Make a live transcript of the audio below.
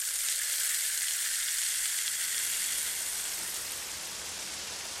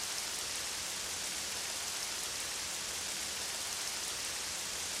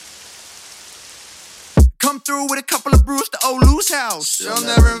come through with a couple of brews to old Lou's house. Still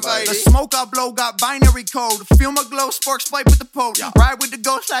never invited. The smoke I blow got binary code. Feel my glow, sparks fight with the pole. Ride with the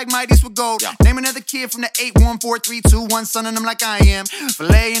ghost like Mighty's with gold. Name another kid from the 81431, son of them like I am.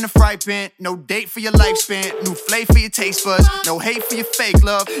 Filet in the fry pan, no date for your lifespan. New flay for your taste buds, no hate for your fake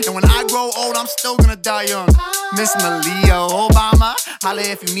love. And when I grow old, I'm still gonna die young. Miss Malia Obama, holla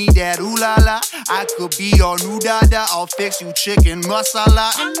if you need that ooh la la. I could be your new dada, I'll fix you chicken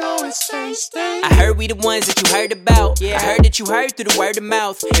masala. I know it's tasty. I heard we the ones that you heard about. I heard that you heard through the word of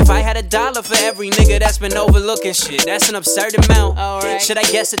mouth. If I had $1 for every nigga that's been overlooking shit, that's an absurd amount. Should I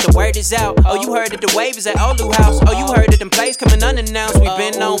guess that the word is out? Oh, you heard that the wave is at Olu House. Oh, you heard that them plays coming unannounced. We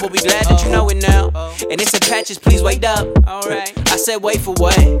been known, but we glad that you know it now. And it's in patches, please wait up. I said wait for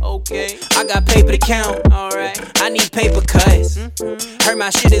what? Okay. I got paper to count. I need paper cuts. Heard my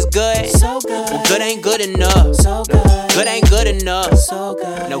shit is good. So good. Well, good ain't good enough. So good. Good ain't good enough. So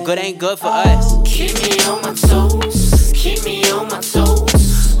good. No good ain't good for us. Keep me on my toes. Keep me on my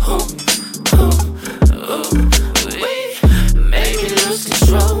toes. Wait, make me lose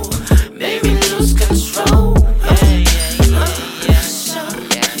control. Make me lose control.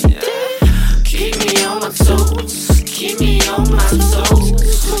 Keep me on my toes. Keep me on my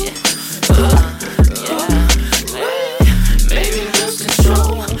toes. Make me lose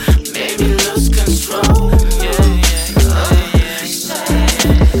control. Make me lose control.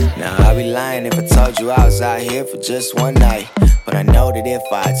 Now I'd be lying if I told you I was out here for just one night. But I know that if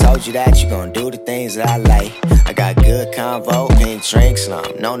I told you that, you gon' do the things that I like. I got good convo, pink drinks, and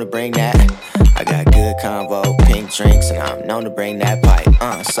I'm known to bring that. I got good convo, pink drinks, and I'm known to bring that pipe.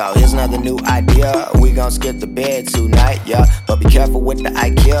 So here's another new idea. We gon' skip the bed tonight, yeah. But be careful with the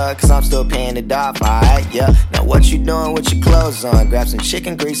IKEA, cause I'm still paying it off, alright, yeah. Now what you doing with your clothes on? Grab some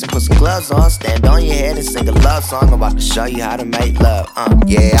chicken grease and put some gloves on. Stand on your head and sing a love song. I'm about to show you how to make love,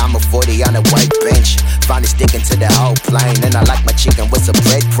 Yeah, I'm a 40 on a white bench. Finally sticking to the whole plane. And I like my chicken with some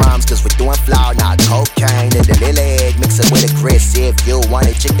breadcrumbs, cause we're doing flour, not cocaine. And the little egg, mix it with a grits. If you want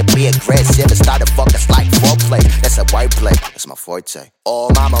a chick to be aggressive and start to fuck us like foreplay, that's a wordplay, that's my forte. Oh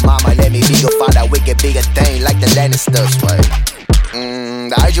mama, let me be your father. We can be a thing like the Lannisters, right?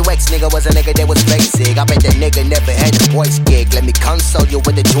 I heard your ex nigga was a nigga that was basic. I bet that nigga never had a voice gig. Let me console you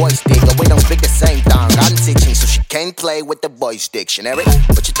with a joystick, or we don't speak the same thing. I'm teaching, so she can't play with the voice dictionary.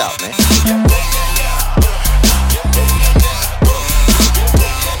 What you thought, man?